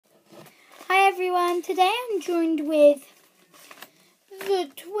everyone, today I'm joined with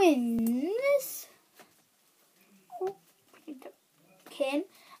the twins, Kim,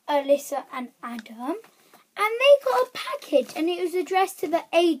 Alyssa and Adam, and they got a package and it was addressed to the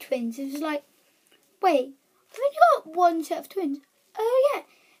A twins. It was like, wait, I've only got one set of twins. Oh yeah,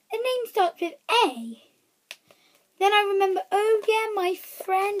 the name starts with A. Then I remember, oh yeah, my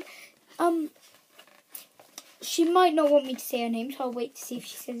friend, she might not want me to say her name, so I'll wait to see if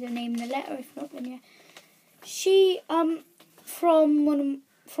she says her name in the letter. If not, then yeah. She, from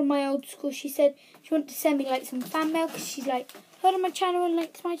my old school, she said she wanted to send me like some fan mail because she's like heard of my channel and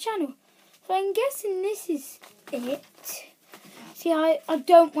likes my channel. So I'm guessing this is it. See, I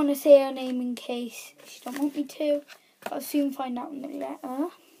don't want to say her name in case she don't want me to, but I'll soon find out in the letter.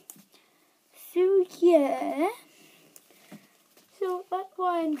 So yeah. So that's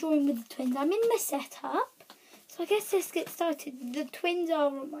why I'm joined with the twins. I'm in the setup. So I guess let's get started. The twins are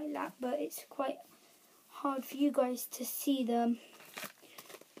on my lap, but it's quite hard for you guys to see them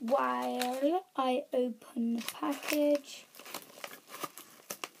while I open the package.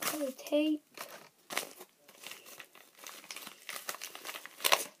 The tape.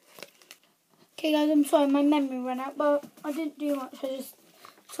 Okay guys, I'm sorry, my memory ran out, but I didn't do much. I just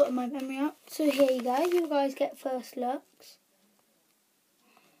sorted my memory out. So here you go. You guys get first looks.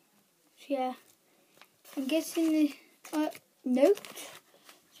 So yeah. I'm guessing the note,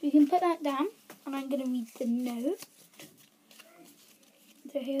 so we can put that down, and I'm going to read the note.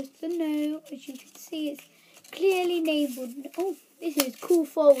 So here's the note. As you can see, it's clearly labelled. Oh, this is cool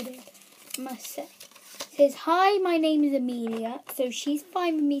folded, I must say. It says, "Hi, my name is Amelia." So she's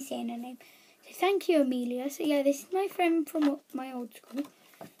fine with me saying her name. So thank you, Amelia. So yeah, this is my friend from my old school.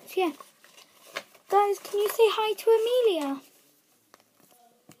 So yeah, guys, can you say hi to Amelia?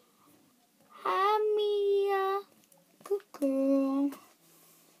 Amelia, good girl.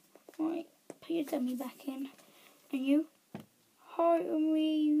 Right, put your dummy back in. And you? Hi,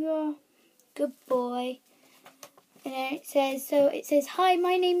 Amelia. Good boy. And then it says, "Hi,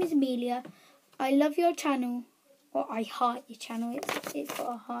 my name is Amelia. I love your channel." Or I heart your channel. It's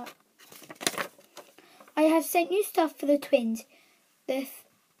got a heart. "I have sent you stuff for the twins. The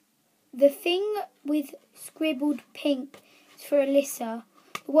thing with scribbled pink is for Alyssa.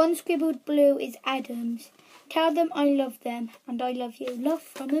 The one scribbled blue is Adam's. Tell them I love them and I love you. Love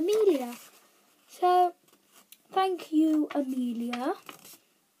from Amelia." So, thank you, Amelia.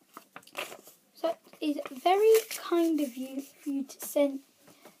 So, it's very kind of you for you to send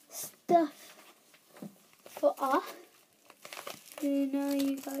stuff for us. So now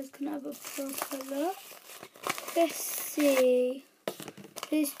you guys can have a proper look. Let's see.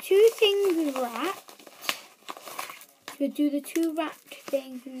 There's two things wrapped. We'll do the two wrapped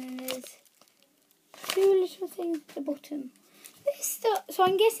things, and then there's two little things at the bottom. So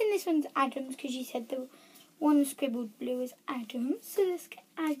I'm guessing this one's Adam's because you said the one scribbled blue is Adam's. So let's get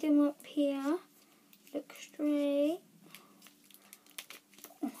Adam up here. Look straight.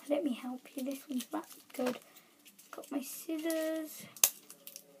 Oh, let me help you. This one's wrapped good. Got my scissors.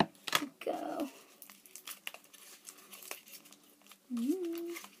 Here we go.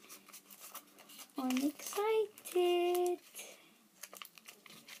 I'm excited.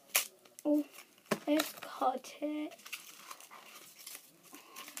 Oh, let's cut it.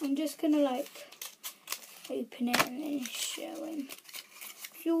 I'm just gonna like open it and then show him.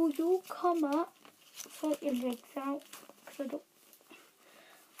 So you'll come up, sort your legs out. Cause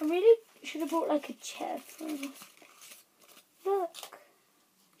I really should have brought like a chair for him. Look,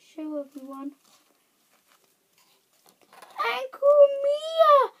 show everyone. Uncle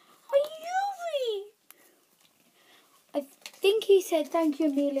Mia, are you? I think he said, "Thank you,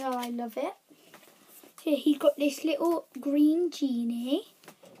 Amelia, I love it." So he's got this little green genie.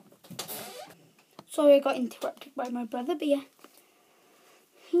 Sorry I got interrupted by my brother, but yeah.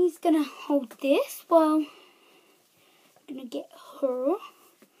 He's going to hold this while I'm going to get her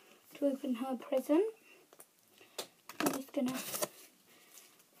to open her present. I'm just going to...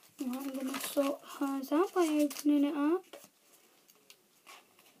 I'm going to sort hers out by opening it up.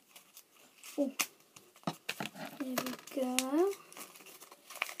 Oh, there we go.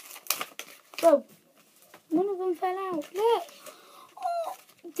 Whoa, one of them fell out. Look. Oh,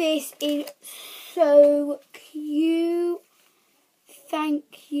 this is so cute.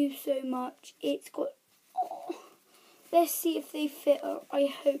 Thank you so much. It's got... Oh, let's see if they fit her. I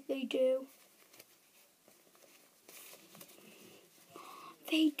hope they do.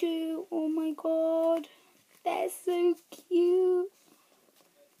 They do. Oh my god. They're so cute.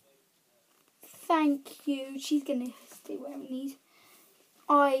 Thank you. She's going to stay wearing these.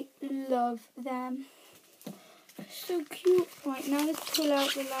 I love them. So cute. Right, now let's pull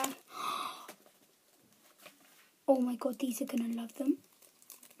out the last. Oh my god, these are going to love them.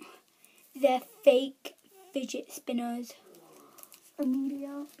 They're fake fidget spinners.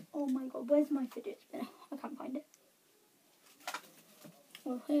 Amelia. Oh my god, where's my fidget spinner? I can't find it.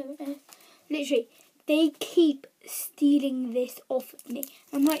 Oh, here it is. Literally, they keep stealing this off of me.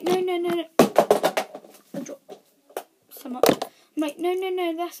 I'm like, no. I dropped some up. I'm like,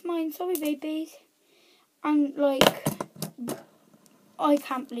 no, that's mine. Sorry, babies. And like, I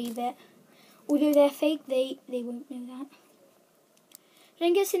can't believe it. Although they're fake, they won't know that. But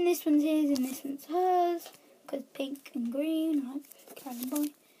I'm guessing this one's his and this one's hers. Because pink and green, like Karen Boy.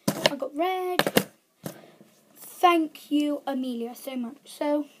 I got red. Thank you, Amelia, so much.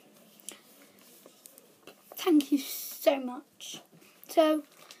 So, thank you so much. So,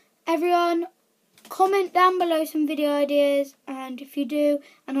 everyone, comment down below some video ideas. And if you do,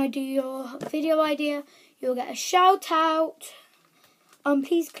 and I do your video idea, you'll get a shout out.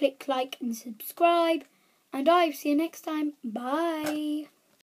 Please click like and subscribe. And I'll see you next time. Bye.